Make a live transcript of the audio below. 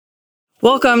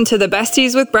Welcome to the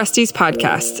Besties with Breasties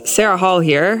podcast. Sarah Hall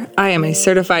here. I am a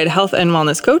certified health and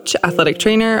wellness coach, athletic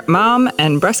trainer, mom,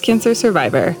 and breast cancer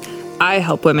survivor. I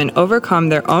help women overcome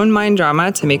their own mind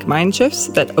drama to make mind shifts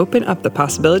that open up the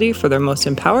possibility for their most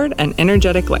empowered and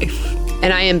energetic life.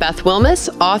 And I am Beth Wilmus,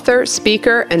 author,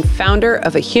 speaker, and founder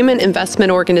of a human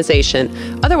investment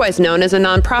organization, otherwise known as a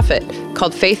nonprofit,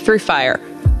 called Faith Through Fire.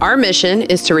 Our mission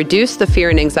is to reduce the fear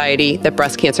and anxiety that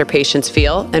breast cancer patients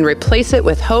feel and replace it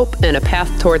with hope and a path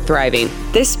toward thriving.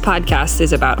 This podcast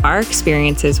is about our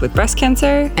experiences with breast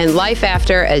cancer and life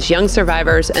after as young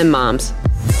survivors and moms.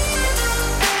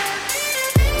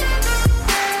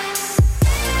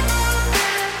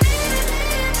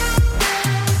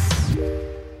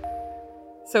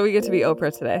 So we get to be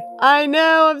Oprah today. I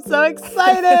know. I'm so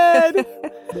excited.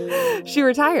 She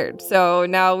retired. So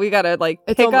now we got to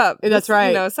take up. That's right.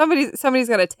 You know, somebody's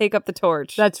got to take up the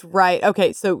torch. That's right.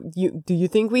 Okay. So do you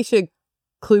think we should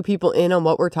clue people in on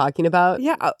what we're talking about?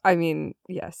 Yeah. I mean,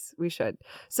 yes, we should.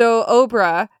 So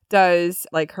Oprah does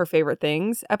her favorite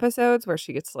things episodes where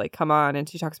she gets to come on and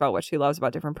she talks about what she loves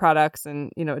about different products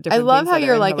and, different I love things how that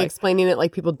you're are in her explaining it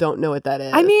like people don't know what that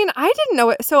is. I mean, I didn't know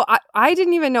it. So I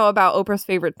didn't even know about Oprah's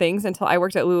favorite things until I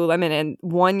worked at Lululemon. And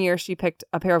one year she picked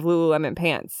a pair of Lululemon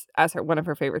pants as one of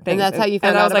her favorite things. And that's how you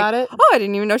found out about it? Oh, I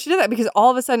didn't even know she did that because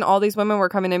all of a sudden all these women were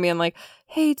coming to me and like,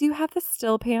 hey, do you have the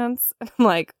still pants? And I'm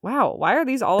like, wow, why are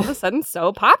these all of a sudden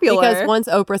so popular? Because once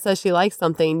Oprah says she likes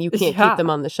something, you can't keep them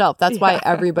on the shelf. That's why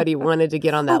everybody wanted to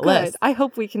get on that list. I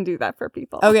hope we can do that for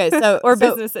people. Okay, so or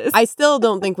businesses. I still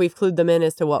don't think we've clued them in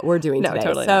as to what we're doing today.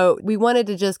 Totally so we wanted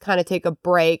to just kind of take a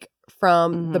break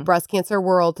from the breast cancer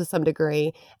world to some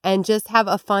degree and just have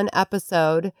a fun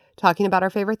episode talking about our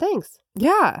favorite things.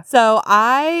 Yeah. So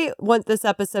I want this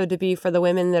episode to be for the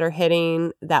women that are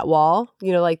hitting that wall.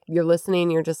 You're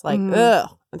listening, you're just like, ugh,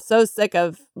 I'm so sick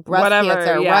of breast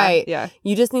cancer. Yeah, right. Yeah.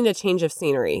 You just need a change of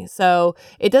scenery. So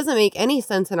it doesn't make any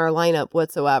sense in our lineup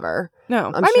whatsoever.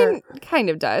 No. I mean, kind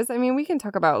of does. I mean, we can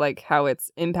talk about how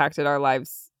it's impacted our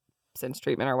lives since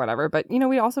treatment or whatever, but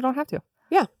we also don't have to.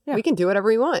 Yeah, we can do whatever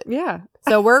we want. Yeah.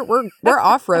 So we're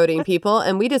off-roading people,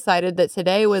 and we decided that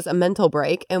today was a mental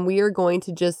break, and we are going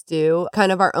to just do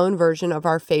kind of our own version of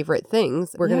our favorite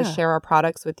things. We're going to share our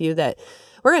products with you. That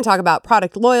we're going to talk about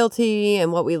product loyalty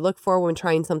and what we look for when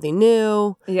trying something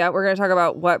new. Yeah, we're going to talk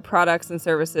about what products and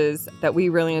services that we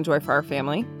really enjoy for our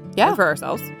family. Yeah. And for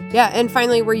ourselves. Yeah, and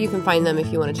finally, where you can find them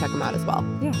if you want to check them out as well.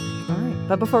 Yeah. All right.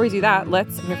 But before we do that,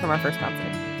 let's hear from our first sponsor.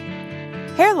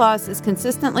 Hair loss is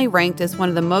consistently ranked as one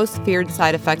of the most feared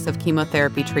side effects of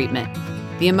chemotherapy treatment.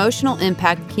 The emotional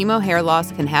impact chemo hair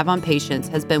loss can have on patients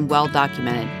has been well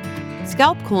documented.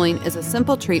 Scalp cooling is a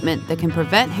simple treatment that can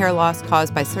prevent hair loss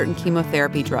caused by certain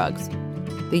chemotherapy drugs.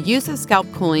 The use of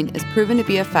scalp cooling is proven to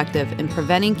be effective in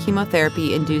preventing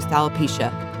chemotherapy-induced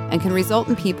alopecia and can result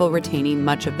in people retaining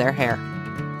much of their hair.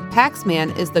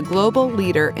 Paxman is the global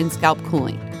leader in scalp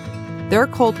cooling. Their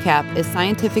cold cap is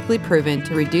scientifically proven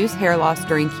to reduce hair loss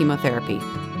during chemotherapy.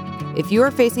 If you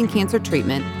are facing cancer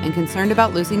treatment and concerned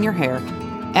about losing your hair,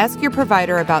 ask your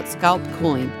provider about scalp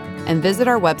cooling and visit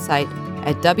our website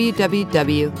at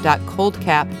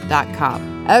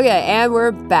www.coldcap.com. Okay, and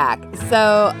we're back.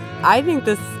 So I think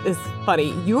this is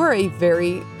funny. You are a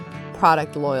very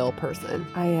product loyal person.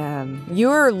 I am.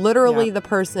 You're literally the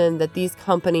person that these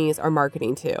companies are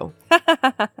marketing to.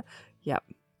 Yep.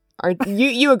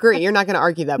 You agree? You're not going to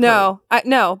argue that point.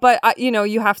 No, but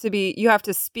you have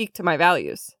to speak to my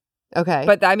values. Okay.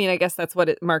 But I mean, I guess that's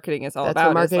what marketing is all about. That's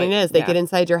what marketing is. They get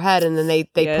inside your head and then they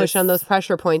push on those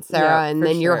pressure points, Sarah, and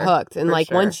then you're hooked. And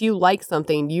once you like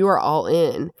something, you are all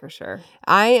in. For sure.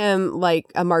 I am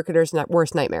like a marketer's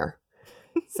worst nightmare.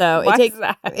 So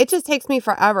it just takes me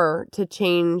forever to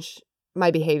change my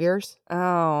behaviors.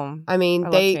 Oh, I mean,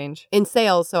 love change. In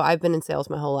sales. So I've been in sales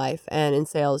my whole life, and in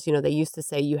sales, they used to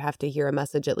say you have to hear a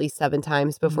message at least 7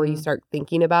 times before you start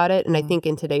thinking about it. And I think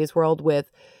in today's world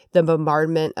with the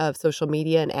bombardment of social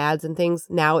media and ads and things,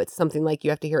 now it's something like you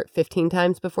have to hear it 15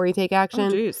 times before you take action. Oh,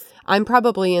 geez. I'm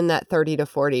probably in that 30 to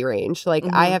 40 range.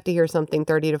 I have to hear something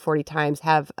 30 to 40 times,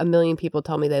 have a million people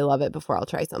tell me they love it before I'll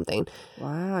try something.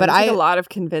 Wow. But a lot of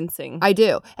convincing. I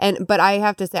do. But I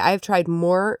have to say, I've tried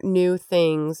more new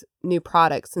things, new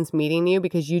products since meeting you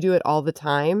because you do it all the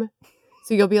time.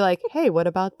 So you'll be like, hey, what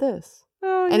about this?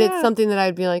 Oh, and it's something that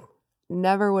I'd be like,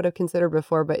 never would have considered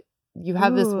before, but you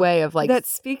have this way of that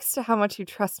speaks to how much you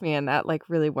trust me, and that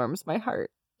really warms my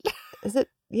heart. Is it?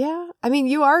 Yeah. I mean,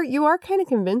 you are kind of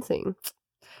convincing.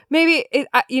 Maybe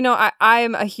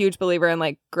I'm a huge believer in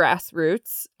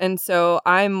grassroots, and so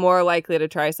I'm more likely to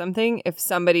try something if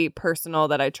somebody personal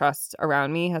that I trust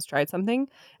around me has tried something,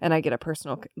 and I get a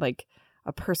personal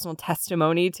a personal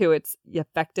testimony to its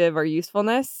effective or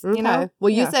usefulness. Okay. You know? Well,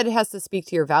 you Yeah. said it has to speak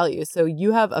to your values. So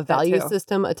you have a value too.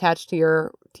 system attached to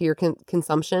your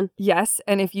consumption. Yes,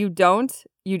 and if you don't,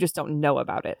 you just don't know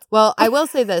about it. Well, I will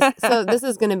say this. So this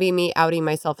is going to be me outing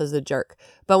myself as a jerk.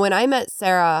 But when I met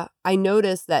Sarah, I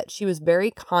noticed that she was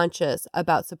very conscious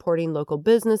about supporting local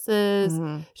businesses.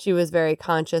 Mhm. She was very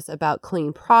conscious about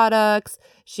clean products.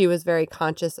 She was very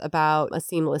conscious about a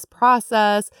seamless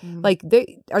process. Mhm. Like,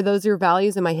 are those your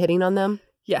values? Am I hitting on them?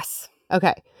 Yes.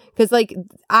 Okay. Because, like,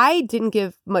 I didn't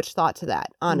give much thought to that,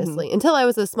 honestly, until I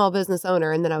was a small business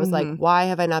owner. And then I was like, why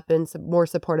have I not been more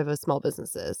supportive of small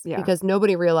businesses? Yeah. Because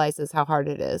nobody realizes how hard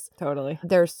it is. Totally.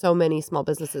 There's so many small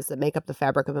businesses that make up the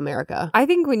fabric of America. I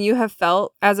think when you have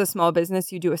felt as a small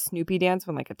business, you do a Snoopy dance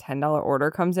when like a $10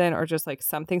 order comes in or just like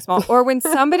something small, or when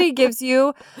somebody gives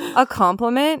you a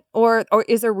compliment or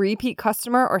is a repeat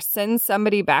customer or sends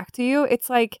somebody back to you, it's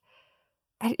like,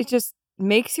 it just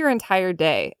makes your entire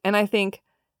day. And I think,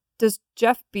 does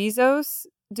Jeff Bezos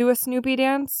do a Snoopy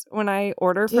dance when I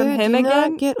order from him do again?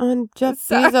 Not get on Jeff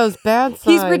So- Bezos' bad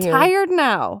side. He's retired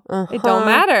now. It don't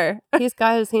matter. He's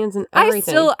got his hands in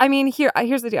everything.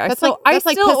 Here's the deal. That's I like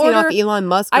still pissing order, off Elon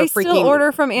Musk or I freaking still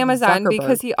order from Amazon Zuckerberg.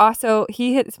 because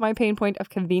he hits my pain point of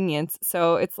convenience.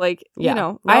 So it's like, Yeah.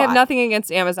 No, No, I have nothing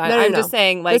against Amazon. No, I'm just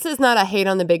saying, like, this is not a hate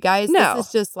on the big guys. No. This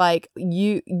is just like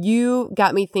you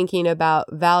got me thinking about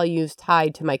values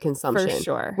tied to my consumption. For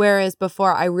sure. Whereas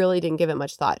before I really didn't give it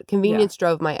much thought. Convenience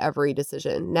drove my every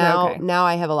decision. Now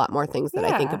I have a lot more things that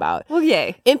I think Yeah. about. Well,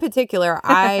 yay. In particular,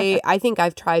 I think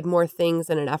I've tried more things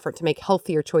in an effort to make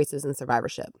healthier choices in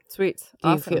survivorship. Sweet. Do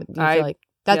you Awesome. feel like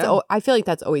that's? yeah. I feel like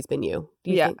that's always been you. Do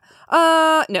you Yeah. think?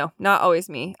 No, not always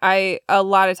me. A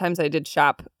lot of times I did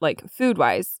shop like food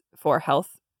wise for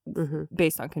health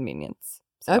based on convenience.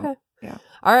 So, Okay. Yeah.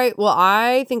 All right. Well,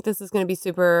 I think this is going to be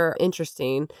super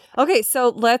interesting. Okay, so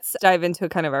let's dive into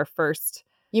kind of our first.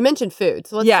 You mentioned food,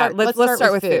 so let's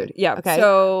start with food. Yeah. Okay.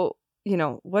 So,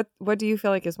 what do you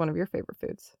feel like is one of your favorite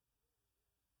foods?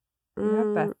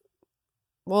 Beth?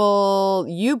 Well,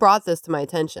 you brought this to my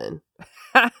attention.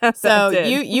 I So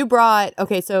did. you brought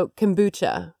so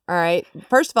kombucha. All right.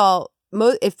 First of all,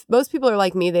 if most people are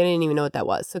like me, they didn't even know what that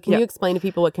was. So can you explain to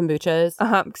people what kombucha is?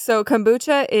 So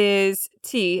kombucha is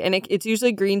tea, and it's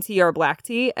usually green tea or black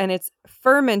tea, and it's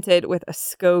fermented with a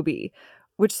SCOBY,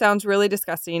 which sounds really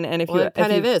disgusting. And It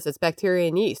kind of is. It's bacteria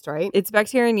and yeast, right? It's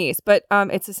bacteria and yeast, but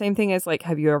it's the same thing as like,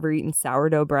 have you ever eaten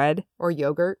sourdough bread? Or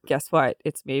yogurt. Guess what?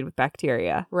 It's made with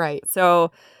bacteria. Right.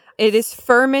 So it is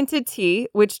fermented tea,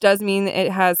 which does mean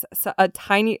it has a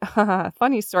tiny,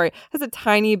 funny story, has a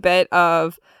tiny bit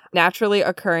of naturally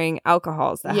occurring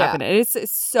alcohols that happen. It's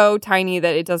so tiny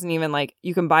that it doesn't even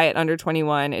you can buy it under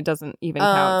 21. It doesn't even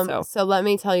count. So let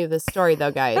me tell you this story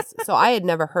though, guys. So I had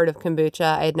never heard of kombucha.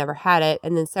 I had never had it.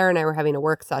 And then Sarah and I were having a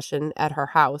work session at her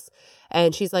house.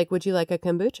 And she's like, would you like a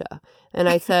kombucha? And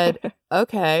I said,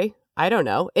 okay. I don't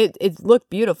know. It looked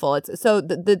beautiful. So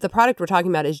the product we're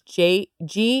talking about is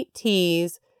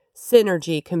GT's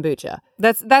Synergy kombucha.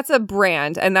 That's a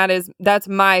brand, and that's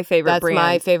my favorite brand. That's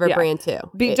my favorite brand too.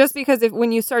 Just because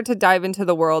when you start to dive into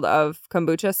the world of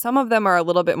kombucha, some of them are a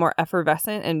little bit more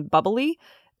effervescent and bubbly,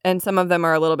 and some of them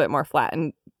are a little bit more flat.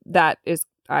 And that is,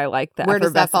 I like the Where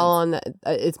does that effervescence. fall on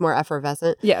it's more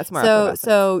effervescent? Yeah, it's more effervescent.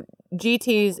 So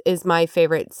GT's is my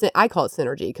favorite. I call it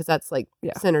Synergy because that's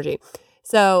Synergy.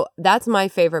 So that's my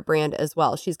favorite brand as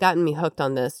well. She's gotten me hooked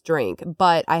on this drink,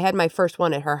 but I had my first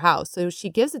one at her house. So she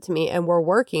gives it to me and we're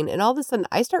working, and all of a sudden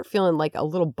I start feeling like a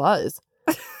little buzz.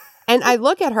 And I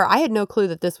look at her. I had no clue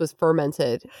that this was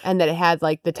fermented and that it had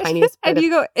like the tiniest bit and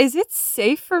you go, is it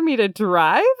safe for me to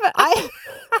drive? I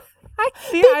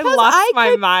Because lost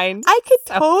my mind. I could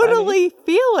So totally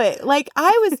feel it. Like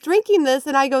I was drinking this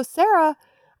and I go, Sarah,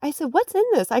 I said, what's in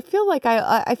this? I feel like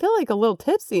I feel like a little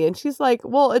tipsy. And she's like,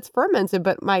 well, it's fermented,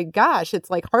 but my gosh, it's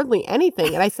like hardly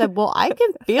anything. And I said, well, I can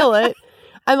feel it.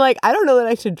 I'm like, I don't know that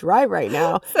I should drive right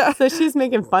now. So she's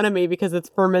making fun of me because it's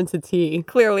fermented tea.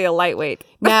 Clearly a lightweight.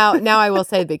 Now I will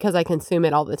say, because I consume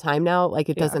it all the time now, like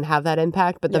it doesn't have that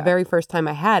impact. But the very first time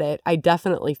I had it, I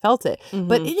definitely felt it.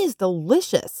 But it is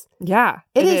delicious. Yeah,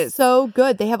 it is so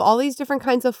good. They have all these different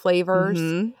kinds of flavors.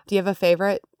 Do you have a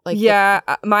favorite?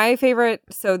 My favorite.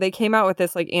 So they came out with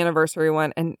this anniversary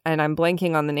one, and I'm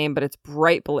blanking on the name, but it's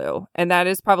bright blue, and that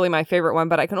is probably my favorite one.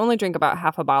 But I can only drink about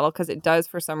half a bottle because it does,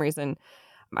 for some reason,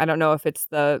 I don't know if it's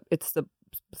the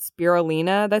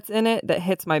spirulina that's in it that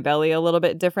hits my belly a little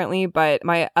bit differently. But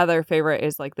my other favorite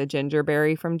is the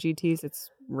gingerberry from GT's.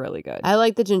 It's really good. I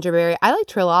like the gingerberry. I like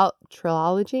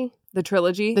Trilogy. The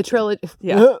trilogy? The trilogy.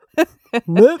 Yeah.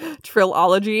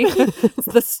 Trillology. It's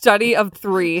the study of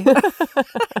 3.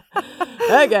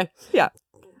 Okay. Yeah.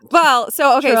 Well,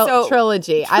 so, okay, so...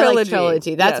 Trilogy. I like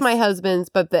trilogy. That's yes. my husband's,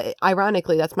 but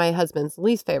ironically, that's my husband's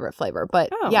least favorite flavor. But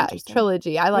yeah,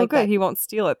 trilogy. I like that. He won't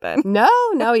steal it then.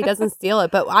 No, he doesn't steal it.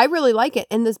 But I really like it.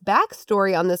 And this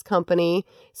backstory on this company.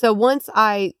 So once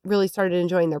I really started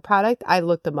enjoying their product, I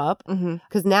looked them up.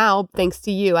 Because now, thanks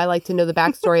to you, I like to know the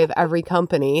backstory of every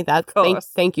company.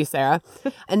 Thank you, Sarah.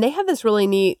 And they have this really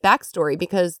neat backstory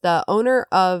because the owner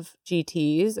of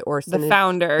GT's, or the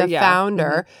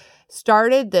founder,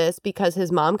 started this because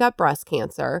his mom got breast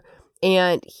cancer,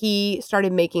 and he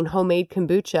started making homemade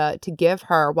kombucha to give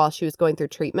her while she was going through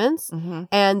treatments.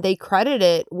 And they credit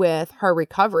it with her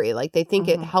recovery. Like, they think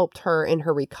it helped her in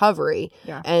her recovery.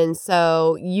 Yeah. And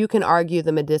so you can argue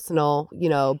the medicinal,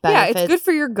 benefits. Yeah, it's good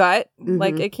for your gut.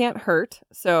 Like, it can't hurt.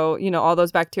 So, all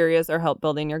those bacteria are help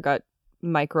building your gut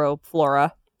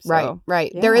microflora. So,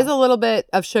 right. Yeah. There is a little bit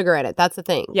of sugar in it. That's the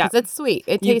thing. Yeah. Because it's sweet.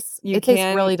 It tastes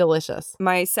really delicious.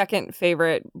 My second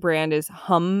favorite brand is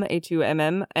Humm,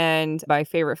 Humm. And my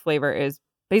favorite flavor is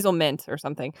basil mint or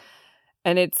something.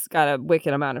 And it's got a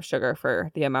wicked amount of sugar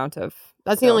for the amount of...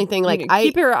 That's the only thing. Like,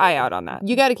 keep your eye out on that.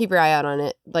 You got to keep your eye out on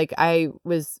it. Like, I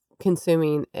was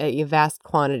consuming a vast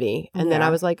quantity, and then I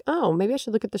was like, oh, maybe I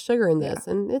should look at the sugar in this,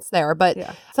 and it's there. But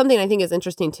something I think is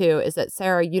interesting too is that,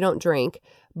 Sarah, you don't drink,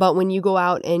 but when you go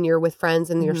out and you're with friends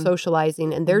and you're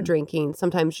socializing and they're drinking,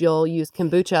 sometimes you'll use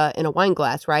kombucha in a wine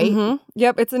glass, right?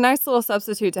 Yep, it's a nice little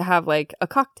substitute to have like a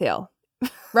cocktail.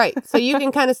 Right, so you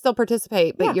can kind of still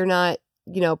participate, but you're not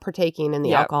partaking in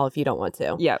the alcohol if you don't want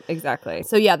to. Yeah, exactly.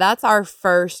 So that's our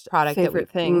first product. Favorite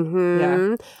thing.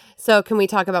 Yeah. So can we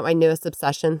talk about my newest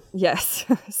obsession? Yes.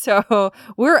 So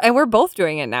we're both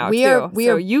doing it now too.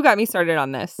 So you got me started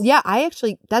on this. Yeah,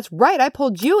 that's right. I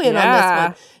pulled you in on this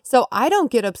one. So I don't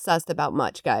get obsessed about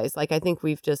much, guys. Like, I think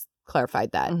we've just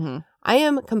clarified that. I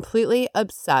am completely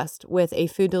obsessed with a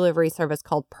food delivery service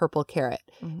called Purple Carrot.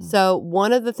 So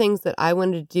one of the things that I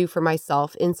wanted to do for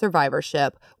myself in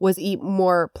survivorship was eat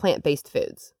more plant-based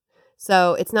foods.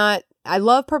 So I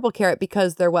love Purple Carrot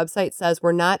because their website says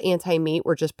we're not anti-meat,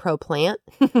 we're just pro-plant.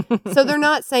 So they're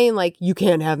not saying like, you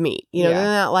can't have meat. They're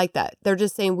not like that. They're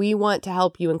just saying we want to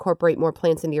help you incorporate more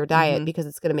plants into your diet because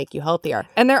it's going to make you healthier.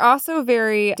 And they're also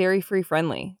very dairy-free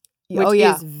friendly. Which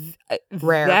is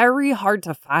rare. Very hard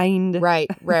to find. Right,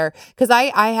 rare. Because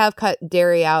I have cut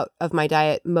dairy out of my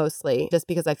diet mostly just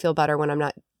because I feel better when I'm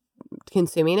not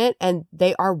consuming it, and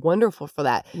they are wonderful for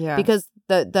that. Yeah. Because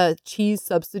the cheese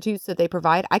substitutes that they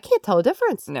provide, I can't tell a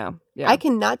difference. No. Yeah. I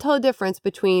cannot tell a difference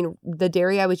between the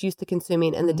dairy I was used to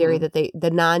consuming and the dairy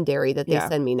the non-dairy that they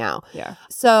send me now. Yeah.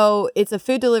 So it's a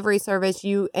food delivery service,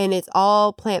 and it's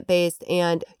all plant-based,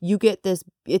 and you get this,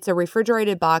 it's a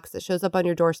refrigerated box that shows up on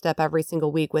your doorstep every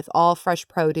single week with all fresh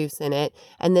produce in it.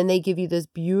 And then they give you this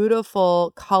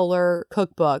beautiful color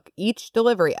cookbook. Each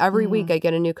delivery, every week I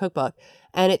get a new cookbook,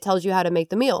 and it tells you how to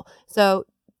make the meal.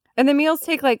 And the meals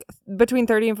take like between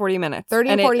 30 and 40 minutes. 40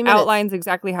 minutes. And it outlines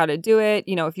exactly how to do it.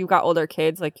 If you've got older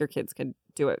kids, like your kids could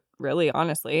do it really,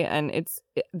 honestly. And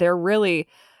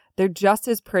they're just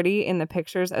as pretty in the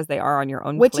pictures as they are on your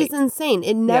own plate. Which is insane.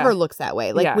 It never looks that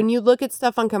way. Like when you look at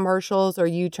stuff on commercials or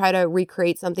you try to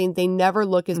recreate something, they never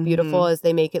look as beautiful as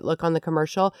they make it look on the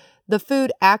commercial. The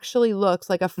food actually looks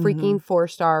like a freaking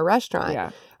 4-star restaurant.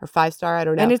 Yeah. Or 5-star, I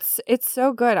don't know. And it's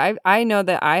so good. I know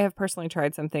that I have personally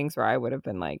tried some things where I would have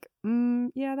been like,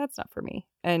 that's not for me.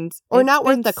 Or not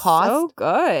worth the cost. So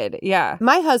good. Yeah.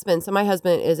 My husband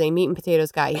is a meat and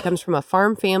potatoes guy. He comes from a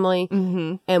farm family.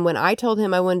 And when I told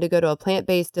him I wanted to go to a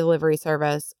plant-based delivery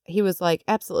service, he was like,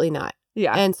 absolutely not.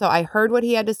 Yeah. And so I heard what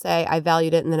he had to say. I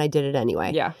valued it, and then I did it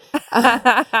anyway. Yeah.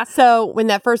 So when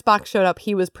that first box showed up,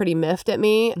 he was pretty miffed at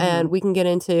me, and we can get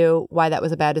into why that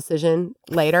was a bad decision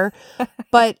later.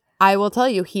 But I will tell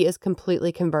you, he is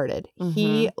completely converted.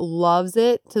 He loves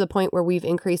it to the point where we've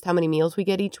increased how many meals we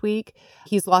get each week.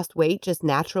 He's lost weight just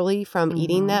naturally from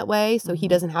eating that way. So he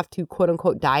doesn't have to quote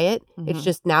unquote diet. It's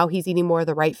just now he's eating more of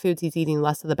the right foods. He's eating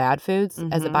less of the bad foods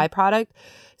as a byproduct.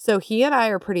 So he and I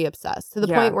are pretty obsessed to the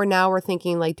point where now we're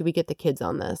thinking like, do we get the kids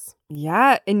on this?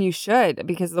 Yeah. And you should,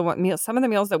 because some of the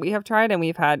meals that we have tried, and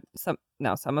we've had some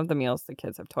of the meals the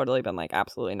kids have totally been like,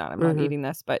 absolutely not. I'm not eating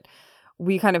this. But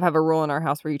we kind of have a rule in our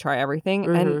house where you try everything,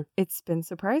 and it's been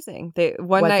surprising.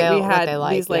 One night we had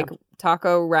these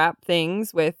taco wrap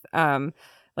things with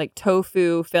like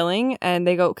tofu filling, and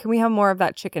they go, "Can we have more of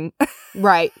that chicken?"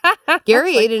 Right.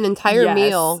 Gary ate an entire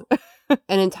meal,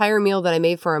 that I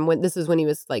made for him. This is when he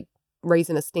was like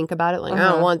raising a stink about it, like I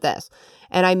don't want this,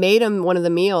 and I made him one of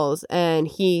the meals, and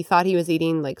he thought he was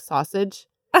eating like sausage.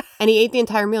 And he ate the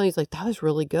entire meal. He's like, that was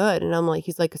really good. And I'm like,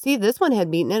 he's like, see, this one had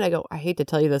meat in it. I go, I hate to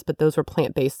tell you this, but those were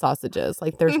plant-based sausages.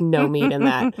 Like, there's no meat in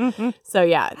that. So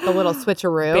yeah, the little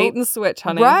switcheroo. Bait and switch,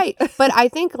 honey. Right. But I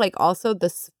think like also the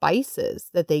spices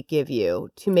that they give you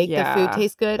to make the food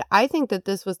taste good. I think that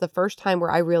this was the first time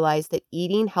where I realized that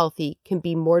eating healthy can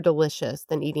be more delicious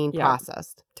than eating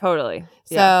processed. Totally.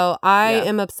 So I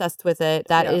am obsessed with it.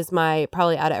 That is my,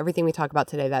 probably out of everything we talk about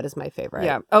today, that is my favorite.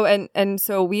 Yeah. Oh, and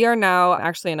so we are now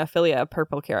actually an affiliate of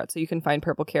Purple Carrot. So you can find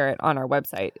Purple Carrot on our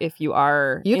website if you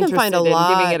are interested find a in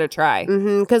lot. giving it a try.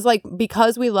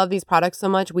 Because we love these products so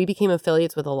much, we became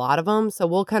affiliates with a lot of them. So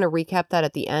we'll kind of recap that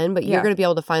at the end. But you're going to be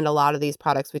able to find a lot of these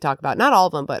products we talk about. Not all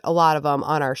of them, but a lot of them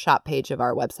on our shop page of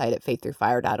our website at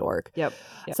faiththroughfire.org. Yep.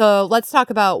 So let's talk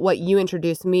about what you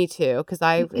introduced me to, because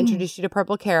I introduced you to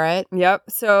Purple Carrot. Yep.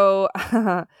 So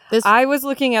I was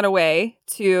looking at a way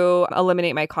to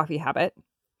eliminate my coffee habit.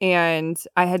 And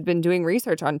I had been doing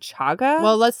research on chaga.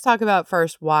 Well, let's talk about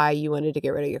first why you wanted to get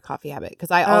rid of your coffee habit. Because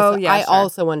I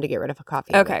also wanted to get rid of a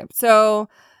coffee habit. Okay. So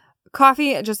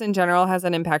coffee just in general has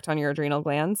an impact on your adrenal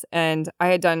glands. And I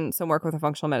had done some work with a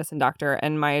functional medicine doctor,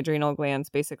 and my adrenal glands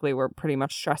basically were pretty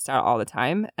much stressed out all the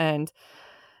time. And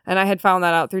I had found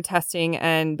that out through testing.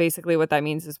 And basically what that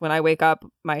means is when I wake up,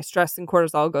 my stress and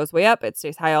cortisol goes way up. It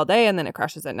stays high all day and then it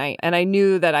crashes at night. And I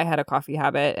knew that I had a coffee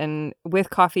habit. And with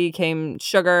coffee came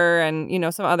sugar and,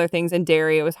 some other things and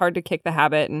dairy. It was hard to kick the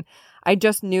habit. And I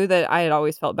just knew that I had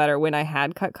always felt better when I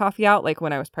had cut coffee out. Like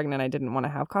when I was pregnant, I didn't want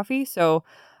to have coffee. So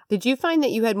did you find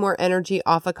that you had more energy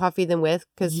off of coffee than with?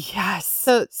 Yes.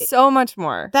 So much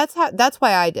more. That's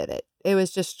why I did it. It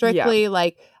was just strictly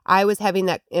like I was having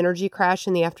that energy crash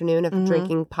in the afternoon of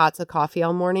drinking pots of coffee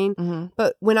all morning. Mm-hmm.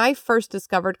 But when I first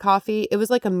discovered coffee, it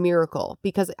was like a miracle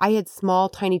because I had small,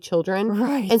 tiny children.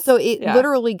 Right. And so it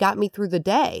literally got me through the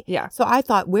day. Yeah. So I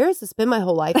thought, where has this been my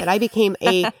whole life? And I became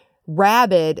a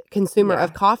rabid consumer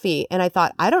of coffee. And I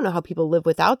thought, I don't know how people live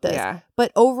without this. Yeah.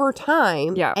 But over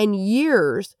time and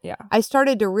years, I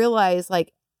started to realize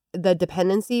like the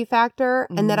dependency factor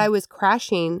and that I was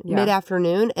crashing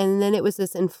mid-afternoon. And then it was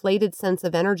this inflated sense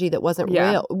of energy that wasn't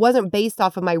real. It wasn't based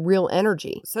off of my real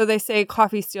energy. So they say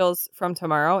coffee steals from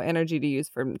tomorrow, energy to use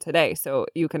from today. So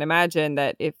you can imagine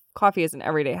that if coffee is an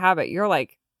everyday habit, you're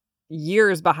like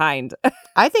years behind.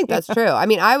 I think that's true. I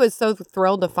mean, I was so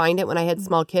thrilled to find it when I had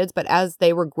small kids, but as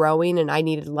they were growing and I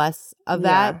needed less of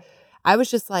that, I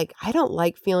was just like, I don't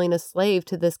like feeling a slave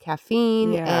to this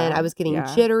caffeine. And I was getting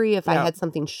jittery if I had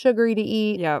something sugary to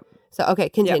eat. Yep. So, okay,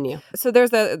 continue. Yep. So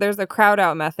there's a crowd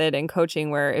out method in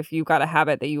coaching where if you've got a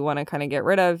habit that you want to kind of get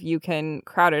rid of, you can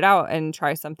crowd it out and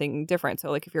try something different. So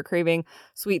like if you're craving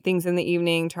sweet things in the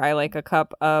evening, try like a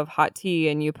cup of hot tea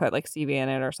and you put like stevia in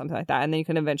it or something like that. And then you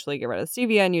can eventually get rid of the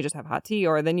stevia and you just have hot tea,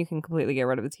 or then you can completely get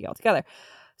rid of the tea altogether.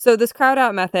 So this crowd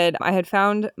out method, I had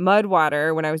found mud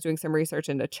water when I was doing some research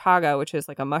into chaga, which is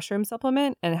like a mushroom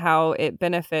supplement, and how it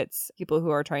benefits people who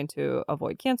are trying to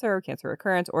avoid cancer or cancer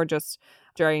recurrence or just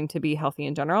trying to be healthy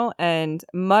in general. And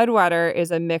mud water is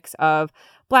a mix of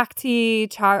black tea,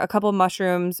 a couple of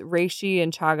mushrooms, reishi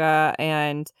and chaga,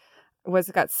 and it's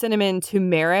got cinnamon,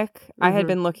 turmeric. I had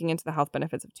been looking into the health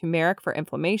benefits of turmeric for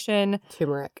inflammation.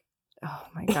 Turmeric. Oh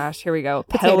my gosh, here we go.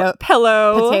 Potato.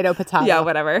 Potato. Yeah,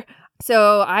 whatever.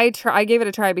 So I gave it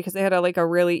a try because they had a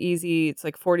really easy, it's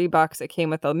like $40. It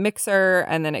came with a mixer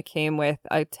and then it came with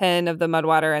a tin of the mud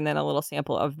water and then a little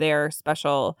sample of their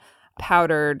special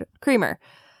powdered creamer,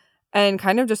 and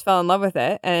kind of just fell in love with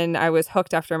it. And I was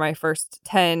hooked after my first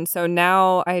 10. So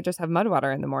now I just have mud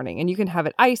water in the morning, and you can have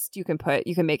it iced. You can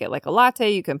make it like a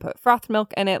latte. You can put frothed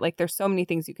milk in it. Like there's so many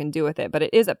things you can do with it, but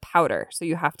it is a powder. So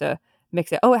you have to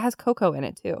mix it. Oh, it has cocoa in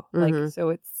it too. Like, so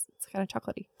it's kind of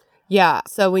chocolatey. Yeah.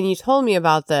 So when you told me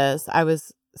about this, I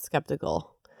was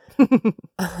skeptical.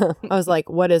 I was like,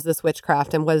 what is this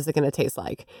witchcraft and what is it going to taste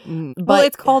like? But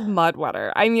it's called mud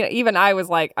water. I mean, even I was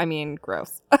like,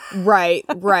 gross. Right.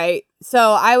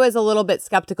 So I was a little bit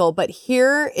skeptical, but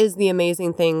here is the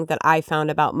amazing thing that I found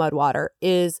about mud water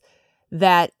is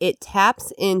that it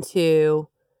taps into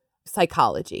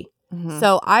psychology. Mm-hmm.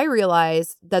 So I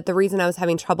realized that the reason I was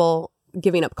having trouble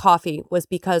giving up coffee was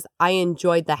because I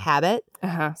enjoyed the habit.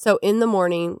 Uh-huh. So in the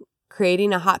morning,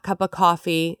 creating a hot cup of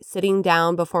coffee, sitting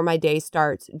down before my day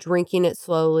starts, drinking it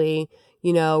slowly,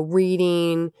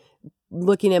 reading,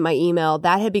 looking at my email,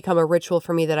 that had become a ritual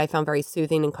for me that I found very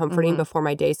soothing and comforting before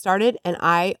my day started. And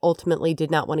I ultimately did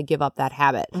not want to give up that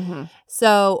habit.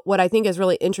 So what I think is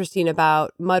really interesting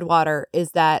about Mudwater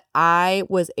is that I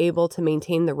was able to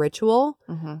maintain the ritual,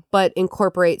 but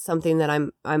incorporate something that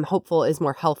I'm hopeful is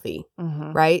more healthy,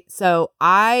 right? So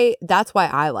that's why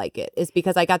I like it, is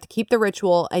because I got to keep the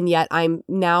ritual, and yet I'm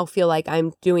now feel like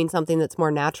I'm doing something that's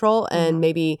more natural and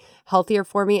maybe healthier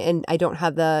for me, and I don't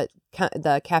have the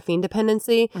caffeine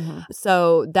dependency.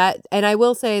 So that, and I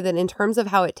will say that in terms of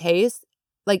how it tastes,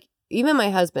 like even my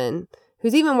husband,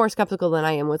 who's even more skeptical than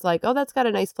I am, was like, oh, that's got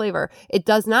a nice flavor. It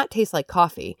does not taste like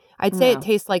coffee. I'd say it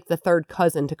tastes like the third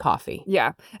cousin to coffee.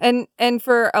 Yeah. And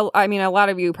for, I mean, a lot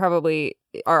of you probably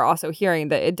are also hearing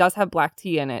that it does have black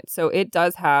tea in it. So it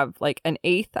does have like an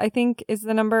eighth, I think is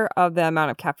the number of the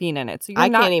amount of caffeine in it. So I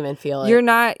can't even feel it.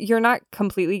 You're not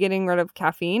completely getting rid of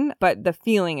caffeine, but the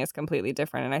feeling is completely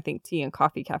different. And I think tea and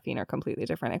coffee caffeine are completely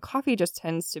different. And coffee just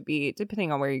tends to be,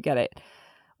 depending on where you get it,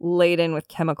 laden with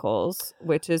chemicals,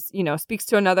 which is, speaks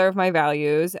to another of my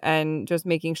values, and just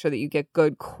making sure that you get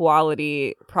good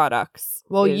quality products.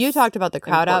 Well, you talked about the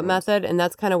crowd out method, and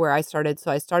that's kind of where I started.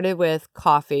 So I started with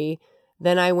coffee,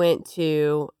 then I went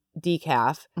to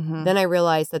decaf, then I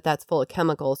realized that that's full of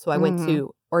chemicals. So I went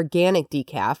to organic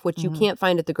decaf, which you can't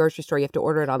find at the grocery store. You have to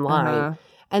order it online.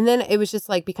 And then it was just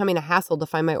like becoming a hassle to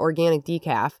find my organic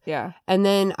decaf. Yeah. And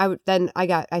then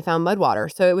I found Mudwater.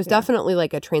 So it was definitely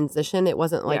like a transition. It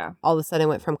wasn't like all of a sudden I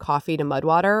went from coffee to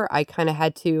Mudwater. I kind of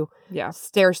had to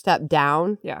stair step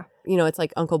down. Yeah. It's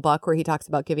like Uncle Buck, where he talks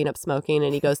about giving up smoking,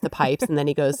 and he goes to pipes, and then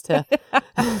he goes to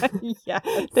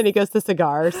then he goes to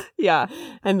cigars. Yeah.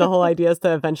 And the whole idea is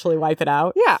to eventually wipe it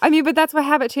out. Yeah. I mean, but that's what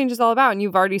habit change is all about. And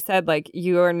you've already said, like,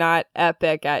 you are not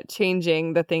epic at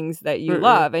changing the things that you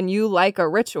love, and you like a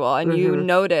ritual, and you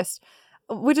noticed,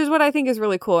 which is what I think is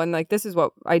really cool. And like, this is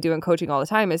what I do in coaching all the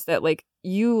time, is that like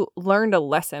you learned a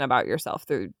lesson about yourself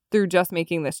through just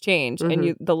making this change.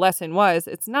 And the lesson was,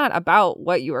 it's not about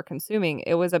what you are consuming.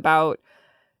 It was about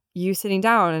you sitting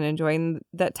down and enjoying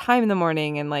that time in the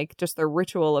morning, and like just the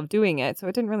ritual of doing it. So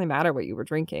it didn't really matter what you were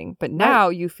drinking. But now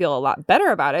you feel a lot better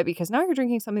about it, because now you're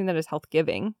drinking something that is health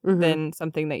giving than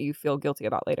something that you feel guilty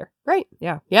about later. Right.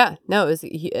 Yeah. Yeah. No, it was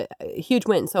a huge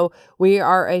win. So we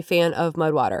are a fan of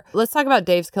Mudwater. Let's talk about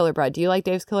Dave's Killer Bread. Do you like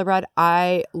Dave's Killer Bread?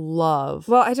 I love.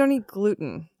 Well, I don't eat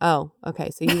gluten. Oh, okay.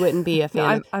 So you wouldn't be a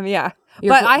fan.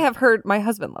 But I have heard my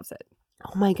husband loves it.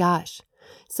 Oh my gosh.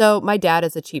 So my dad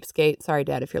is a cheapskate. Sorry,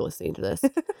 Dad, if you're listening to this,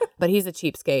 but he's a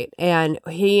cheapskate. And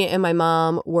he and my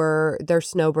mom they're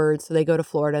snowbirds. So they go to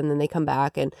Florida and then they come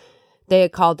back, and they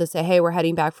had called to say, hey, we're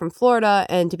heading back from Florida.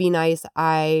 And to be nice,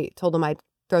 I told them I'd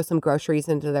throw some groceries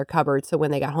into their cupboard, so when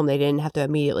they got home, they didn't have to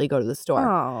immediately go to the store.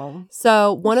 Oh,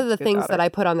 so one of the things that I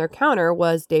put on their counter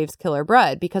was Dave's Killer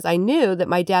Bread, because I knew that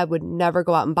my dad would never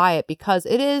go out and buy it, because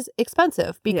it is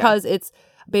expensive, because it's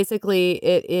basically,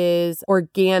 it is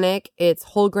organic. It's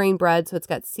whole grain bread. So it's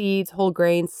got seeds, whole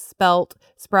grains,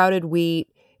 sprouted wheat.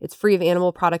 It's free of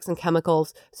animal products and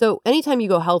chemicals. So anytime you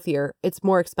go healthier, it's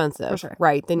more expensive,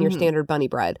 right, than your standard bunny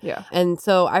bread. Yeah. And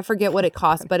so I forget what it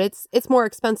costs, but it's more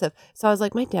expensive. So I was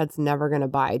like, my dad's never going to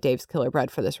buy Dave's Killer Bread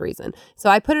for this reason.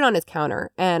 So I put it on his counter,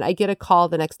 and I get a call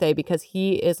the next day, because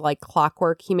he is like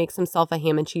clockwork. He makes himself a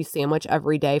ham and cheese sandwich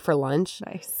every day for lunch.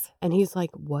 Nice. And he's like,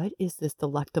 what is this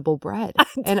delectable bread?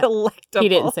 And he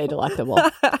didn't say delectable,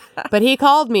 but he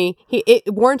called me.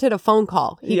 It warranted a phone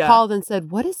call. He called and said,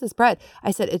 what is this bread?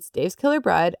 I said, it's Dave's Killer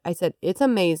Bread. I said, it's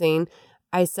amazing.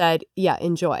 I said, yeah,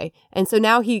 enjoy. And so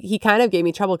now he kind of gave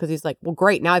me trouble, because he's like, well,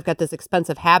 great. Now I've got this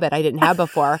expensive habit I didn't have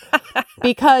before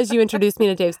because you introduced me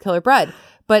to Dave's Killer Bread.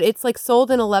 But it's like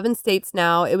sold in 11 states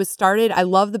now. It was started, I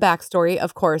love the backstory,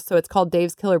 of course. So it's called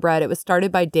Dave's Killer Bread. It was started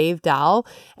by Dave Dahl,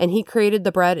 and he created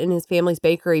the bread in his family's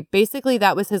bakery. Basically,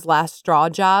 that was his last straw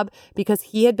job, because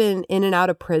he had been in and out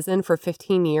of prison for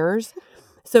 15 years.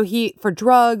 So for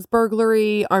drugs,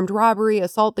 burglary, armed robbery,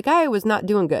 assault, the guy was not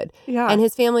doing good. Yeah. And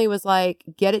his family was like,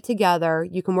 get it together.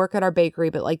 You can work at our bakery,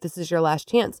 but like, this is your last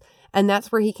chance. And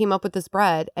that's where he came up with this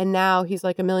bread. And now he's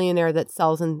like a millionaire that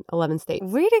sells in 11 states.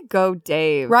 Way to go,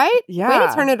 Dave. Right? Yeah. Way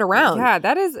to turn it around. Yeah,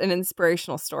 that is an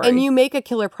inspirational story. And you make a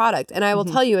killer product. And I will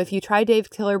tell you, if you try Dave's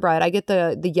Killer Bread, I get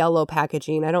the yellow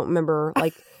packaging. I don't remember,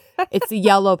 like, it's the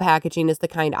yellow packaging is the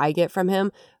kind I get from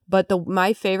him. But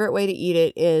my favorite way to eat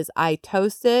it is I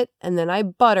toast it, and then I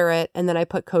butter it, and then I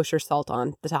put kosher salt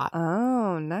on the top.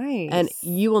 Oh, nice. And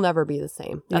you will never be the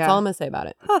same. That's all I'm going to say about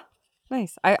it. Huh.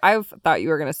 Nice. I thought you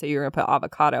were going to say you were going to put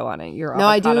avocado on it. No,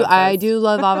 I do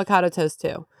love avocado toast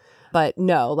too. But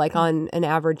no, like on an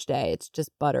average day, it's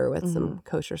just butter with some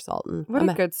kosher salt. And what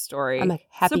a good story. I'm a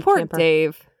happy Support camper.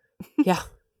 Dave. Yeah.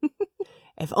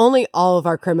 If only all of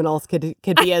our criminals could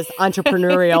be as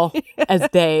entrepreneurial as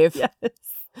Dave. Yes.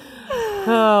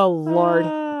 Oh, Lord.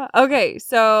 Okay,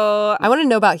 so I want to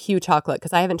know about Hue chocolate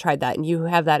because I haven't tried that, and you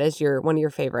have that as one of your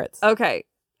favorites. okay.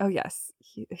 Oh yes,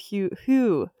 Hue.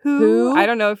 Who? I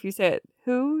don't know if you say it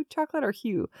Hue chocolate or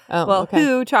Hue. Oh, Well, okay.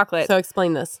 Hue chocolate. So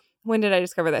explain this. When did I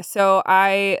discover this? So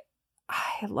I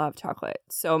love chocolate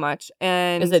so much,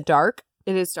 and Is it dark?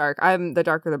 It is dark. The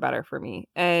darker the better for me.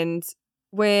 And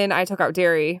when I took out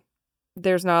dairy,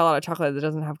 there's not a lot of chocolate that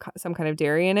doesn't have some kind of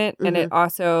dairy in it. And it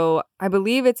also, I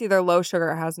believe it's either low sugar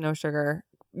or has no sugar,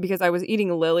 because I was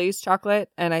eating Lily's chocolate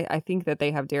and I think that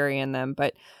they have dairy in them.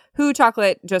 But Hue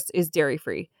chocolate just is dairy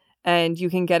free. And you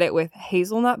can get it with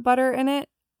hazelnut butter in it,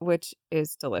 which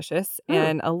is delicious.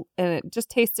 And it just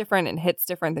tastes different and hits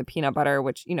different than peanut butter,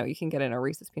 which, you can get in a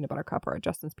Reese's peanut butter cup or a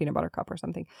Justin's peanut butter cup or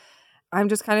something. I'm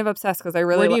just kind of obsessed because I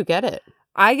really... Where do you get it?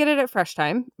 I get it at Fresh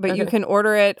Time, but you can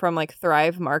order it from like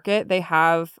Thrive Market. They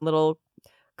have little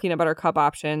peanut butter cup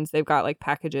options. They've got like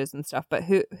packages and stuff. But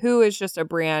Hue is just a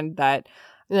brand that...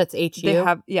 That's HU?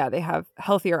 They have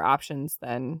healthier options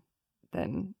than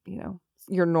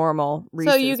your normal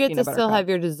Reese's So you get peanut to butter still cup. have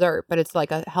your dessert, but it's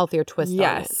like a healthier twist on it.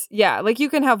 Yes. Yeah. Like you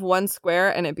can have one square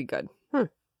and it'd be good.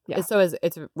 Yeah. So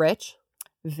it's rich?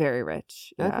 Very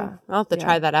rich. Yeah. Okay. I'll have to Yeah.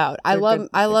 try that out. They're good-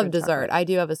 I they're love good dessert. chocolate. I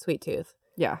do have a sweet tooth.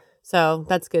 Yeah. So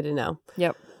that's good to know.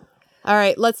 Yep. All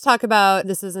right, let's talk about,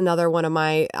 this is another one of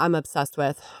I'm obsessed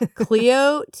with.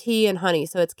 Clio Tea and Honey.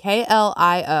 So it's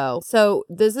KLIO. So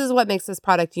this is what makes this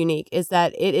product unique, is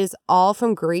that it is all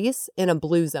from Greece in a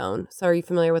blue zone. So are you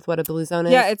familiar with what a blue zone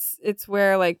is? Yeah, it's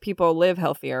where like people live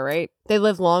healthier, right? They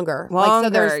live longer.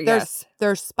 Longer, So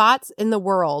there's spots in the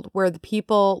world where the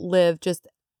people live just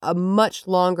a much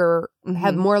longer,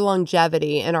 have more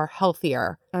longevity and are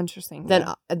healthier Interesting. than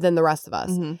the rest of us.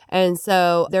 Mhm. And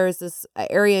so there's this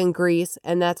area in Greece,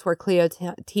 and that's where Clio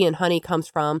Tea and Honey comes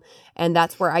from, and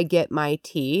that's where I get my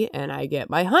tea and I get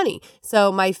my honey.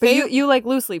 So my But favorite, you like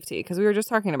loose leaf tea because we were just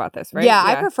talking about this, right? yeah,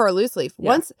 I prefer loose leaf.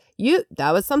 Yeah.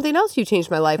 That was something else you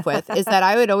changed my life with, is that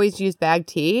I would always use bagged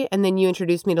tea, and then you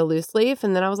introduced me to loose leaf,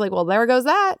 and then I was like, well, there goes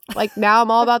that. Like now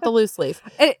I'm all about the loose leaf.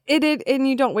 And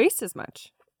you don't waste as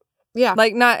much. Yeah.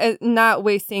 Like not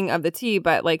wasting of the tea,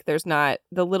 but like there's not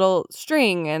the little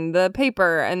string and the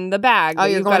paper and the bag. Oh, that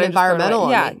you're you've going gotta just throw environmental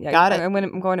away. on me. Got it.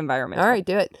 I'm going environmental. All right,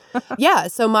 do it. Yeah,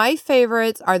 so my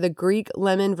favorites are the Greek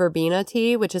lemon verbena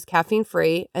tea, which is caffeine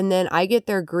free, and then I get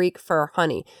their Greek fir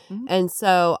honey. Mhm. And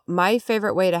so my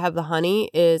favorite way to have the honey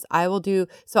is I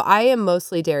am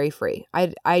mostly dairy free.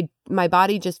 My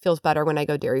body just feels better when I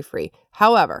go dairy free.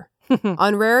 However,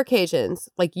 on rare occasions,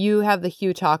 like you have the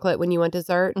Hue chocolate when you want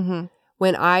dessert, Mhm.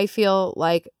 when I feel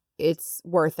like it's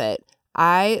worth it,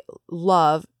 I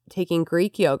love taking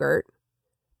Greek yogurt,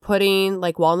 putting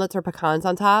like walnuts or pecans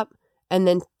on top, and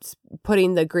then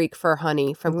putting the Greek fir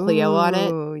honey from Clio on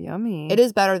it. Ooh, yummy. It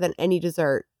is better than any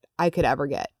dessert I could ever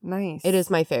get. Nice. It is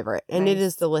my favorite, and it Nice.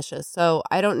 is delicious. So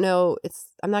I don't know.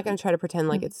 I'm not going to try to pretend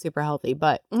like it's super healthy,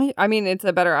 but I mean, it's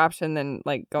a better option than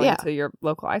like going Yeah. to your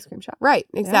local ice cream shop. right,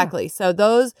 exactly. So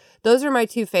those are my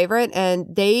two favorite, and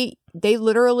they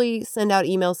literally send out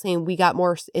emails saying we got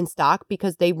more in stock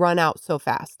because they run out so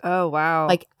fast. Oh wow!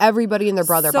 Like everybody and their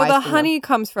brother buys So the from them. honey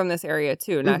comes from this area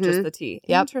too, not just Mhm. the tea.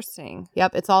 Yep. Interesting.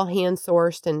 Yep, it's all hand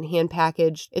sourced and hand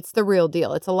packaged. It's the real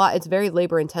deal. It's a lot. It's very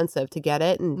labor intensive to get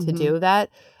it and to Mhm. do that.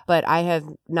 But I have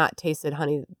not tasted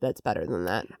honey that's better than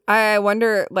that. I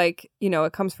wonder, like,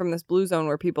 it comes from this blue zone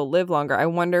where people live longer. I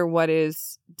wonder what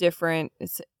is different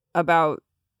about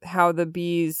how the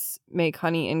bees make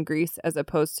honey in Greece as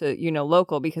opposed to,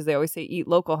 local, because they always say eat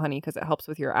local honey because it helps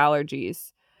with your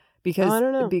allergies. I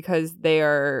don't know. Because they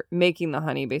are making the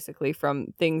honey basically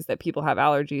from things that people have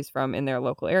allergies from in their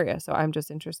local area. So I'm just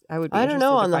interested. I don't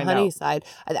know on the honey side.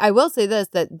 I will say this,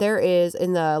 that there is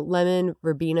in the lemon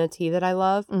verbena tea that I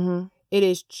love, Mm-hmm. it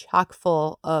is chock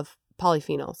full of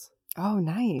polyphenols. Oh,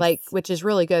 nice. Like, which is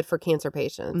really good for cancer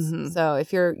patients. Mhm. So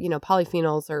if you're,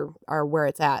 polyphenols are where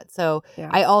it's at. So Yeah.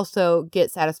 I also get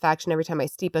satisfaction every time I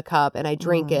steep a cup and I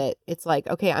drink Mhm. it. It's like,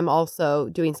 okay, I'm also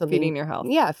doing something. Feeding your health.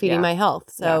 Yeah, feeding Yeah. my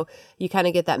health. So you kind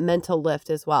of get that mental lift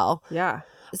as well. Yeah.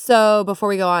 So before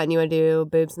we go on, you want to do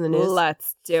Boobs in the News?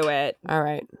 Let's do it. All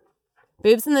right.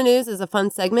 Boobs in the News is a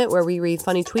fun segment where we read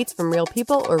funny tweets from real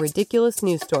people or ridiculous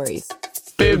news stories.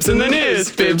 Bibs in the news,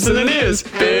 bibs in the news,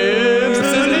 bibs in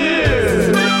the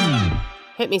news.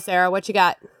 Hit me, Sarah. What you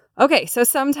got? Okay, so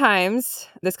sometimes,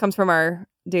 this comes from our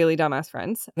daily dumbass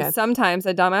friends. Okay. Sometimes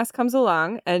a dumbass comes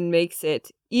along and makes it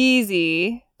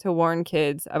easy to warn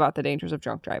kids about the dangers of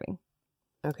drunk driving.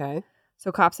 Okay.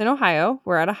 So cops in Ohio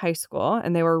were at a high school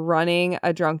and they were running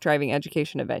a drunk driving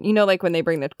education event. You know, like when they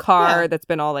bring the car that's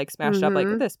been all like smashed up,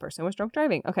 like this person was drunk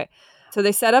driving. Okay. So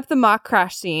they set up the mock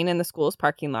crash scene in the school's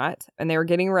parking lot and they were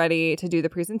getting ready to do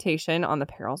the presentation on the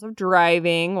perils of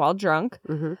driving while drunk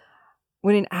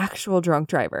when an actual drunk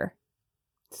driver.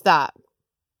 Stop.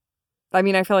 I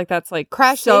mean, I feel like that's like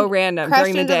Crashed random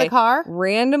during the into day. the car?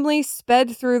 Randomly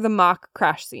sped through the mock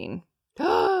crash scene.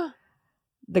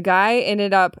 The guy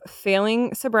ended up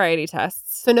failing sobriety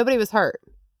tests. So nobody was hurt.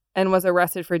 And was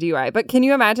arrested for DUI. But can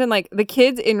you imagine, like, the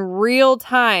kids in real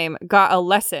time got a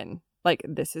lesson? Like,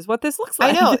 this is what this looks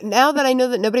like. I know. Now that I know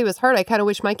that nobody was hurt, I kind of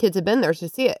wish my kids had been there to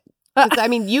see it. 'Cause, I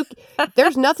mean,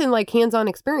 there's nothing like hands-on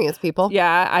experience, people.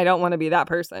 Yeah, I don't want to be that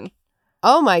person.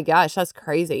 Oh my gosh, that's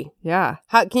crazy. Yeah.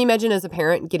 How can you imagine as a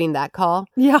parent getting that call?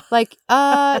 Yeah. Like,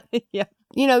 Yeah.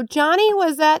 you know, Johnny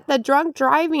was at the drunk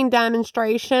driving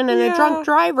demonstration and a drunk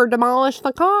driver demolished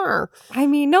the car. I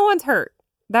mean, no one's hurt.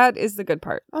 That is the good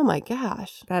part. Oh my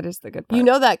gosh. That is the good part. You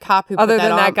know that cop who Other put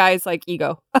than that that on? guy's, like,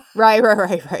 ego. Right.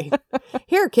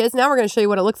 Here, kids, now we're going to show you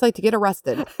what it looks like to get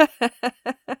arrested.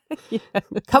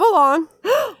 Come along.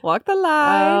 Walk the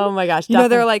line. Oh my gosh. You know,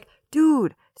 they're like,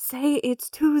 dude, say it's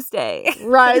Tuesday.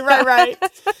 Right.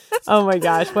 Oh my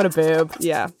gosh, what a boob.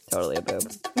 Yeah, totally a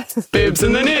boob. Bibs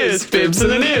in the news. Bibs in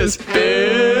the news.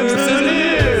 Bibs in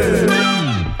the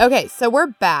news. Okay, so we're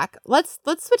back. Let's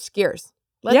switch gears.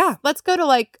 Let's go to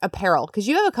like apparel, because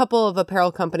you have a couple of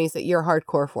apparel companies that you're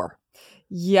hardcore for.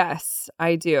 Yes,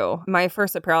 I do. My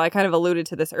first apparel, I kind of alluded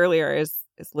to this earlier, is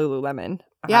Lululemon.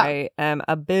 Yeah. I am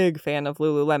a big fan of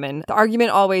Lululemon. The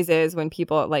argument always is when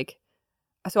people like,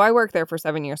 so I worked there for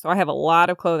 7 years, so I have a lot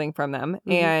of clothing from them.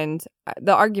 And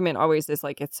the argument always is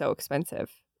like, it's so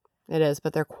expensive. It is,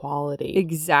 but they're quality.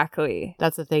 Exactly.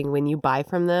 That's the thing. When you buy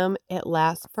from them, it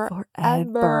lasts forever.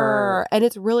 Forever. And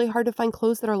it's really hard to find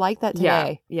clothes that are like that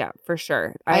today. Yeah, for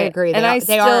sure. I agree. And I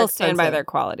they are still stand by expensive. their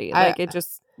quality. Like it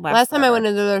just lasts Last time I forever. went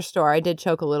into their store, I did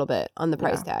choke a little bit on the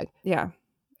price tag. Yeah.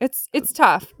 It's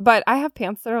tough, but I have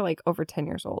pants that are like over 10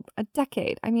 years old, a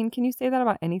decade. I mean, can you say that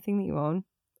about anything that you own?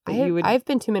 I've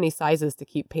been too many sizes to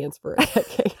keep pants for a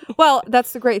decade. Well,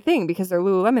 that's the great thing because they're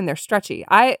Lululemon. They're stretchy.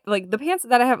 I like the pants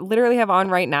that I literally have on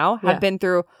right now have been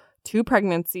through 2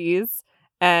 pregnancies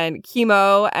and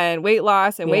chemo and weight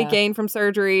loss and weight gain from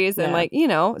surgeries and like, you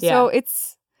know, so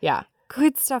it's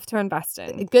good stuff to invest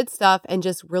in. Good stuff and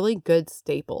just really good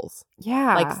staples.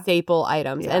 Yeah. Like staple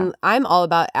items. Yeah. And I'm all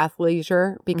about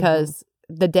athleisure because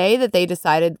the day that they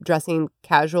decided dressing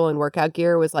casual and workout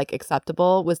gear was like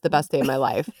acceptable was the best day of my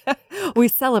life. We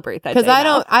celebrate that because day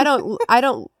I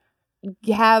don't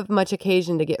have much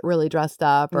occasion to get really dressed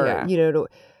up or you know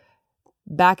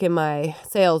back in my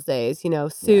sales days, you know,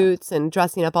 suits and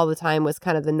dressing up all the time was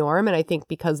kind of the norm. And I think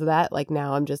because of that, like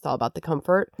now I'm just all about the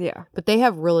comfort. Yeah. But they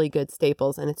have really good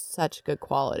staples and it's such good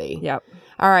quality. Yep.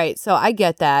 All right. So I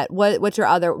get that. What's your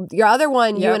other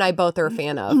one you and I both are a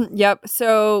fan of? Yep.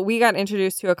 So we got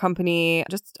introduced to a company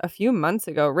just a few months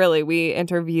ago, really. We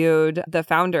interviewed the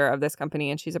founder of this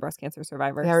company and she's a breast cancer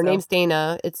survivor. Her name's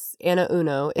Dana. It's Anna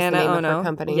Uno is the name of her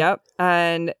company. Yep.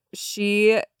 And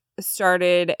she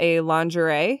started a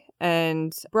lingerie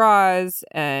and bras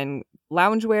and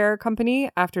loungewear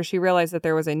company after she realized that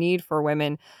there was a need for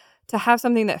women to have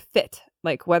something that fit,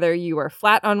 like whether you were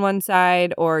flat on one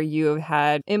side or you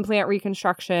had implant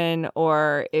reconstruction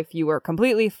or if you were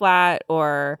completely flat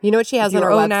or you know what she has on her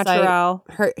website? Natural.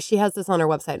 She has this on her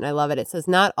website and I love it. It says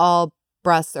not all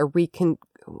breasts are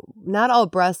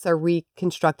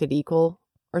reconstructed equal.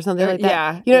 Or something like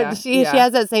that. Yeah. You know, she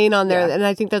has that saying on there. Yeah. And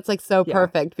I think that's like so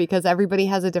perfect because everybody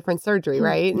has a different surgery,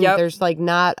 right? And Yep. there's like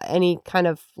not any kind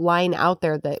of line out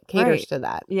there that caters to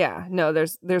that. Yeah. No,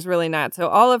 there's really not. So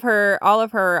all of her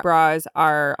bras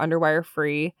are underwire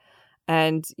free.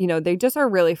 And, you know, they just are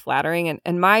really flattering.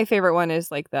 And my favorite one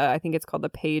is like I think it's called the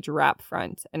Page Wrap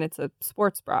Front. And it's a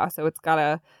sports bra. So it's got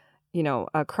a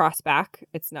cross back.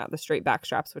 It's not the straight back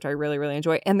straps, which I really, really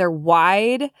enjoy. And they're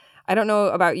wide. I don't know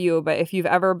about you, but if you've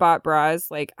ever bought bras,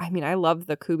 like, I mean, I love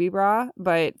the Kubi bra,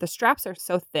 but the straps are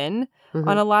so thin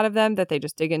on a lot of them that they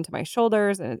just dig into my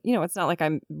shoulders. And, you know, it's not like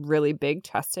I'm really big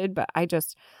chested, but I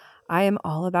am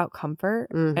all about comfort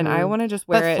and I want to just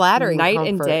wear it flattering night comfort.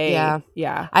 and day. Yeah.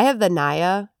 Yeah. I have the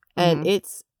Naya and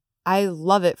it's I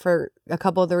love it for a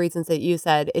couple of the reasons that you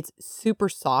said. It's super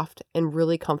soft and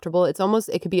really comfortable. It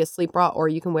could be a sleep bra or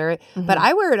you can wear it. But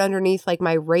I wear it underneath like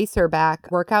my racer back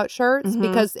workout shirts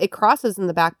because it crosses in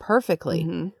the back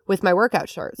perfectly with my workout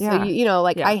shirts. Yeah. So,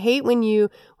 I hate when you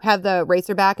have the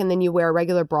racer back and then you wear a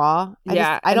regular bra.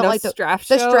 I don't like the straps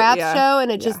show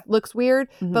and it just looks weird.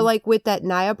 But like with that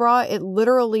Naya bra, it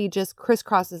literally just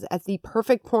crisscrosses at the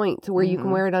perfect point to where you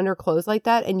can wear it under clothes like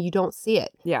that and you don't see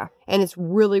it. Yeah. And it's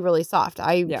really, really soft.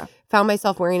 I found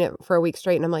myself wearing it for a week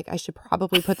straight and I'm like, I should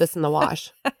probably put this in the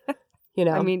wash.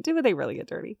 I mean, do they really get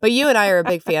dirty? But you and I are a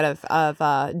big fan of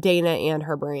Dana and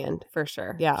her brand. For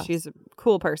sure. Yeah. She's a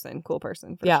cool person for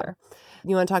sure.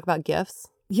 You want to talk about gifts?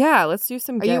 Yeah, let's do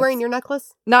some Are gifts. you wearing your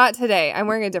necklace? Not today. I'm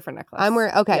wearing a different necklace.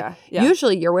 Okay. Yeah.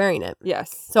 Usually you're wearing it.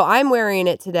 Yes. So I'm wearing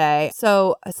it today.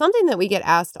 So something that we get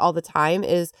asked all the time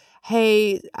is,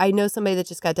 hey, I know somebody that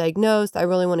just got diagnosed. I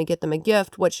really want to get them a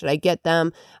gift. What should I get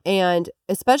them? And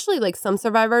especially like some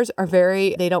survivors are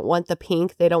they don't want the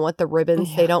pink. They don't want the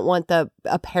ribbons. They don't want the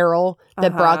apparel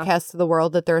that broadcasts to the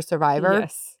world that they're a survivor.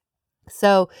 Yes.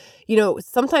 So,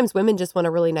 sometimes women just want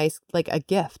a really nice, like a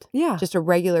gift. Yeah. Just a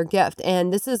regular gift.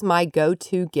 And this is my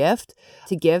go-to gift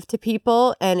to give to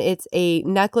people. And it's a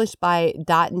necklace by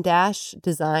Dot and Dash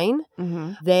Design.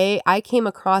 I came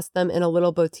across them in a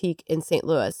little boutique in St.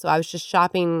 Louis. So I was just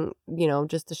shopping,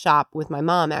 just to shop with my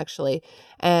mom actually.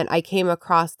 And I came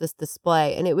across this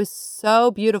display and it was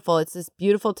so beautiful. It's this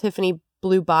beautiful Tiffany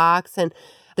blue box and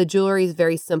the jewelry is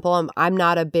very simple. I'm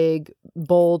not a big,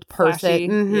 bold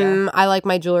person. I like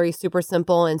my jewelry super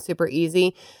simple and super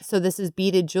easy. So this is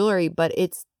beaded jewelry, but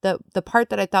it's the part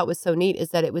that I thought was so neat is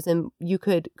that you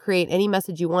could create any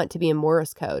message you want to be in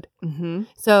Morse code.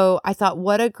 So I thought,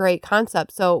 what a great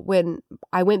concept. So when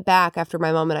I went back after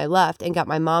my mom and I left and got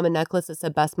my mom a necklace that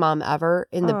said best mom ever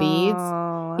in the beads,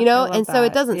 and so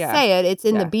it doesn't say it, it's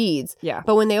in the beads. Yeah.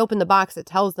 But when they open the box, it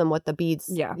tells them what the beads,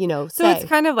 So say. it's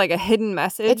kind of like a hidden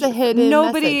message. It's a hidden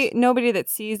message. Nobody that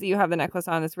sees that you have the necklace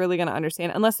on is really going to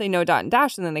understand unless they know Dot and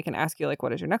Dash, and then they can ask you like, what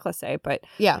does your necklace say? But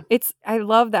I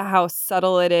love that how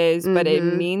subtle it is, but it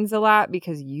means a lot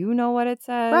because you know what it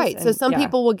says. Right. So some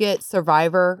people will get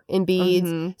survivor in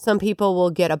beads. Some people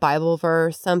will get a Bible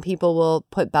verse. Some people will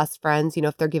put best friends,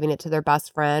 if they're giving it to their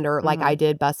best friend or like I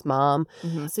did, best mom.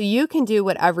 So you can do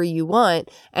whatever you want.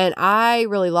 And I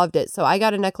really loved it. So I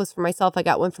got a necklace for myself. I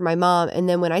got one for my mom. And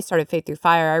then when I started Faith Through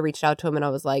Fire, I reached out to him and I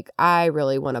was like, I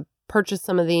really want to purchase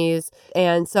some of these.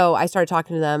 And so I started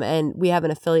talking to them and we have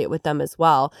an affiliate with them as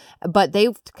well. But they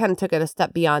kind of took it a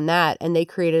step beyond that and they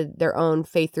created their own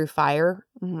Faith Through Fire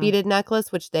beaded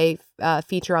necklace, which they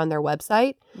feature on their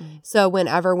website. So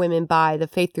whenever women buy the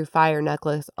Faith Through Fire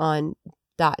necklace on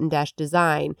Dot and Dash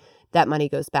Design, that money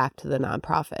goes back to the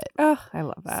nonprofit. Oh, I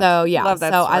love that. So, love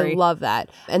that story. I love that.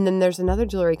 And then there's another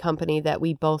jewelry company that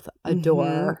we both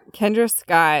adore. Kendra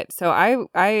Scott. So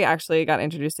I actually got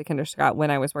introduced to Kendra Scott when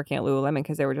I was working at Lululemon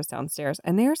because they were just downstairs.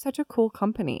 And they are such a cool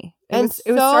company. It was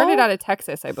started out of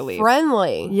Texas, I believe.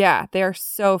 Friendly. Yeah, they are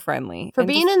so friendly. For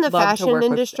being in the fashion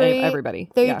industry, everybody.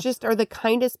 They just are the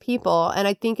kindest people. And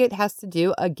I think it has to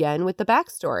do, again, with the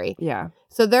backstory. Yeah.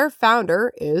 So their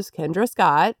founder is Kendra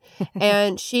Scott,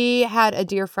 and she had a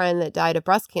dear friend that died of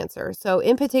breast cancer. So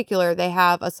in particular, they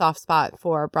have a soft spot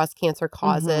for breast cancer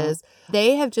causes.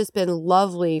 They have just been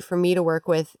lovely for me to work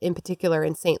with, in particular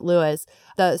in St. Louis.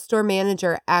 The store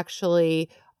manager actually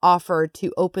offered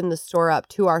to open the store up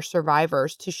to our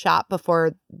survivors to shop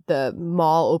before the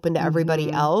mall opened to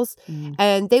everybody else.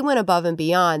 And they went above and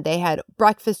beyond. They had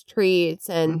breakfast treats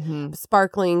and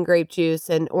sparkling grape juice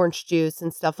and orange juice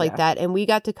and stuff like that. And we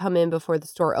got to come in before the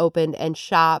store opened and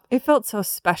shop. It felt so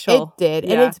special. It did.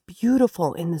 And it's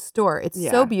beautiful in the store. It's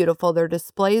so beautiful. Their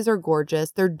displays are gorgeous.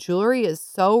 Their jewelry is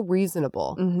so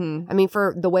reasonable. I mean,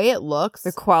 for the way it looks.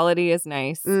 The quality is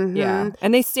nice. Yeah.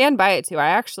 And they stand by it too. I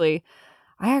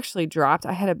actually dropped.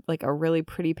 I had a really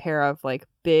pretty pair of like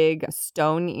big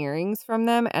stone earrings from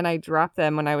them, and I dropped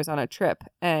them when I was on a trip,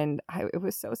 and it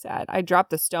was so sad. I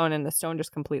dropped the stone, and the stone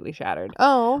just completely shattered.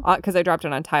 Oh, because I dropped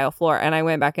it on tile floor, and I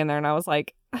went back in there, and I was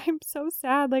like, I'm so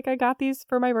sad. Like I got these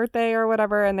for my birthday or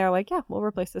whatever, and they're like, yeah, we'll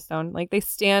replace the stone. Like they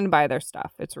stand by their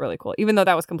stuff. It's really cool, even though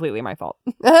that was completely my fault.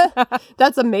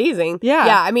 That's amazing.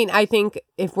 Yeah. I mean, I think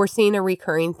if we're seeing a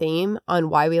recurring theme on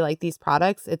why we like these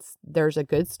products, there's a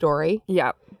good story.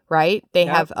 Yep. Right? They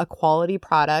have a quality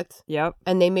product. Yep.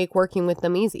 And they make working with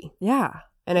them easy. Yeah.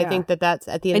 And I think that that's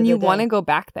at the end And of you the day. want to go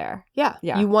back there. Yeah.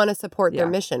 Yeah. You want to support their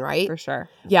Yeah. mission, right? For sure.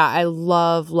 Yeah, I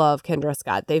love Kendra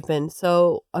Scott. They've been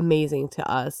so amazing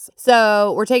to us.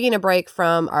 So we're taking a break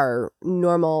from our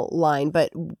normal line,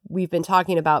 but we've been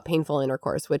talking about painful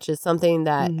intercourse, which is something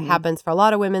that happens for a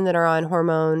lot of women that are on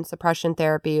hormone suppression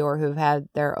therapy or who've had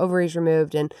their ovaries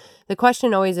removed. And the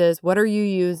question always is, what are you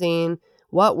using?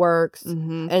 What works?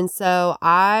 And so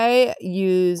I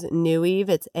use Neueve.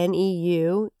 It's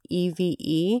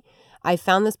Neueve. I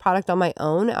found this product on my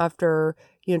own after,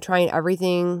 trying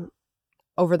everything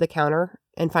over the counter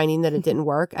and finding that it didn't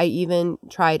work. I even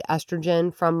tried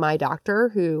estrogen from my doctor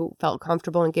who felt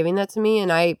comfortable in giving that to me,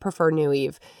 and I prefer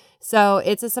Neueve. So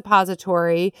it's a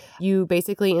suppository. You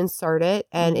basically insert it,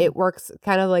 and it works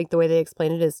kind of like the way they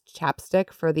explain it is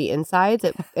chapstick for the insides.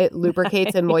 It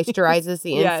lubricates and moisturizes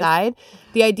the inside.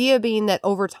 The idea being that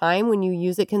over time, when you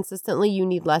use it consistently, you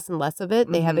need less and less of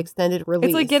it. They have extended release.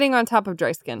 It's like getting on top of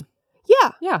dry skin.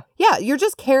 Yeah. Yeah. Yeah. You're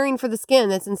just caring for the skin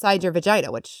that's inside your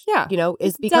vagina, which,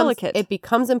 is delicate. It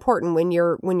becomes important when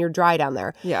you're dry down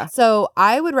there. Yeah. So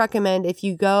I would recommend if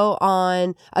you go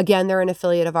on, again, they're an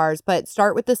affiliate of ours, but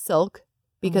start with the Silk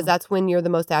because that's when you're the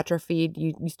most atrophied.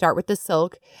 You start with the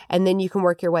Silk and then you can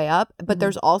work your way up. But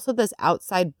there's also this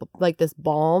outside, like this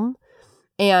balm,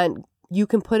 and you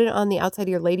can put it on the outside of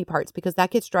your lady parts because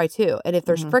that gets dry too. And if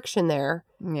there's friction there,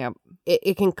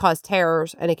 it can cause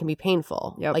tears and it can be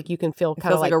painful. Yep. Like you can feel It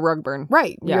kind of feels like a rug burn.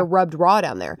 Right. Yeah. You're rubbed raw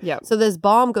down there. Yep. So this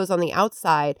balm goes on the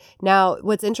outside. Now,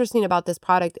 what's interesting about this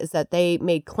product is that they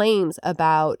made claims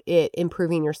about it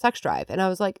improving your sex drive. And I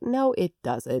was like, no, it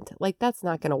doesn't. Like, that's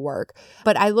not going to work.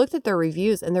 But I looked at their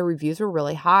reviews and their reviews were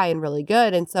really high and really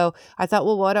good. And so I thought,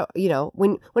 well,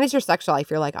 when it's your sex life,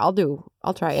 you're like, I'll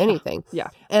try anything. Yeah.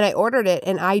 And I ordered it.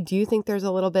 And I do think there's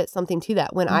a little bit something to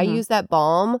that. When I use that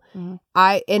balm,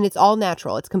 and it's all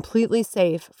natural. It's completely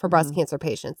safe for breast cancer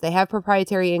patients. They have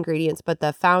proprietary ingredients, but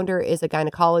the founder is a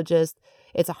gynecologist.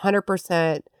 It's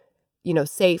 100%,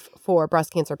 safe for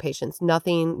breast cancer patients.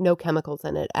 No chemicals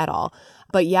in it at all.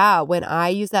 But yeah, when I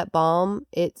use that balm,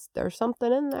 there's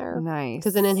something in there. Nice.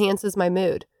 Because it enhances my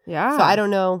mood. Yeah. So I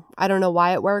don't know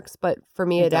why it works, but for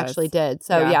me, it actually did.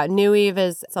 So yeah, Neueve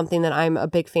is something that I'm a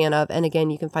big fan of. And again,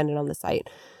 you can find it on the site.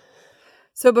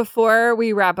 So before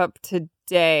we wrap up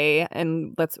today,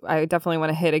 and I definitely want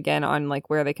to hit again on like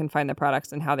where they can find the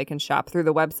products and how they can shop through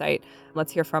the website.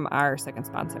 Let's hear from our second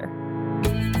sponsor.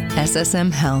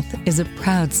 SSM Health is a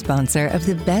proud sponsor of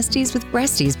the Besties with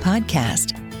Breasties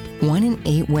podcast. 1 in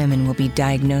 8 women will be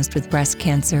diagnosed with breast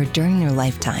cancer during their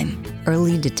lifetime.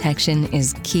 Early detection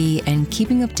is key, and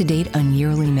keeping up to date on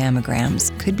yearly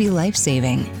mammograms could be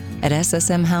life-saving. At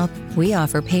SSM Health, we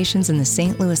offer patients in the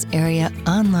St. Louis area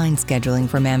online scheduling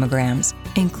for mammograms,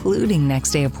 including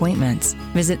next-day appointments.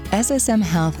 Visit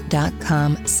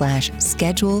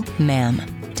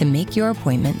ssmhealth.com/schedule-mam to make your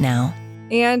appointment now.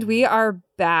 And we are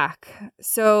back.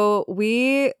 So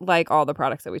we like all the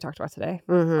products that we talked about today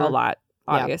a lot,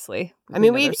 obviously. I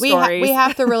mean, we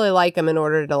have to really like them in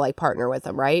order to like partner with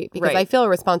them, right? Because I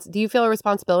feel do you feel a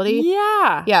responsibility?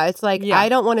 Yeah. Yeah. It's like, I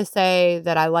don't want to say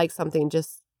that I like something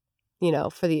just,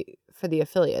 for the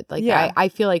affiliate. Like, I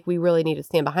feel like we really need to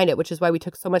stand behind it, which is why we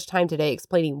took so much time today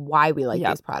explaining why we like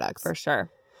these products. For sure.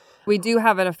 We do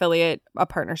have a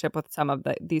partnership with some of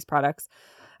these products.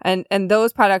 And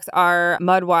those products are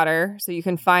Mudwater. So you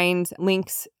can find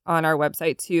links on our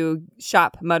website to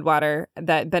shop Mudwater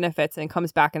that benefits and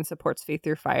comes back and supports Faith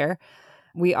Through Fire.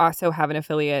 We also have an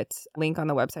affiliate link on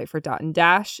the website for Dot and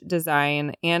Dash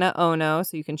Design, Anna Ono,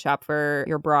 so you can shop for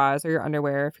your bras or your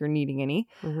underwear if you're needing any.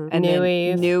 And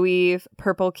Neueve,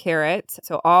 Purple Carrot.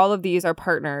 So all of these are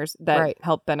partners that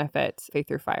help benefit Faith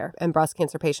Through Fire. And breast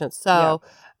cancer patients. So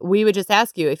we would just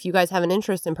ask you, if you guys have an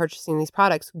interest in purchasing these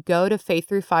products, go to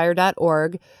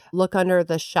faiththroughfire.org, look under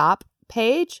the shop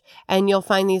page, and you'll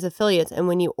find these affiliates. And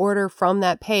when you order from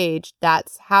that page,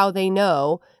 that's how they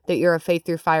know that you're a Faith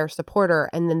Through Fire supporter,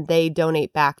 and then they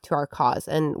donate back to our cause.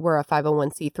 And we're a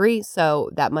 501c3, so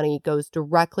that money goes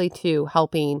directly to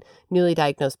helping newly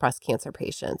diagnosed breast cancer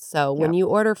patients. So when you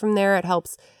order from there, it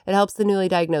helps the newly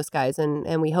diagnosed guys,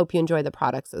 and we hope you enjoy the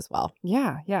products as well.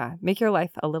 Yeah. Make your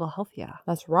life a little healthier.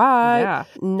 That's right. Yeah.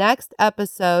 Next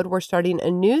episode, we're starting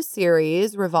a new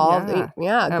series revolving.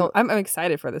 I'm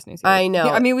excited for this new series. I know.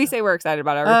 I mean, we say we're excited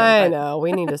about everything. I know.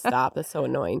 We need to stop. It's so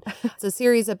annoying. It's a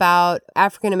series about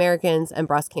African Americans and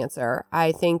breast cancer.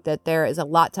 I think that there is a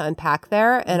lot to unpack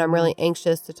there, and I'm really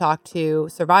anxious to talk to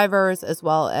survivors as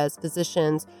well as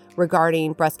physicians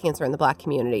regarding breast cancer in the Black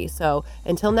community. So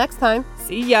until next time.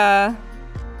 See ya.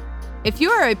 If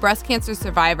you are a breast cancer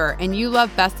survivor and you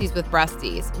love Besties with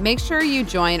Breasties, make sure you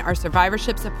join our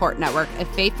survivorship support network at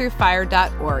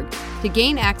faiththroughfire.org to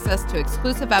gain access to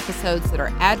exclusive episodes that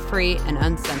are ad-free and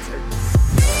uncensored.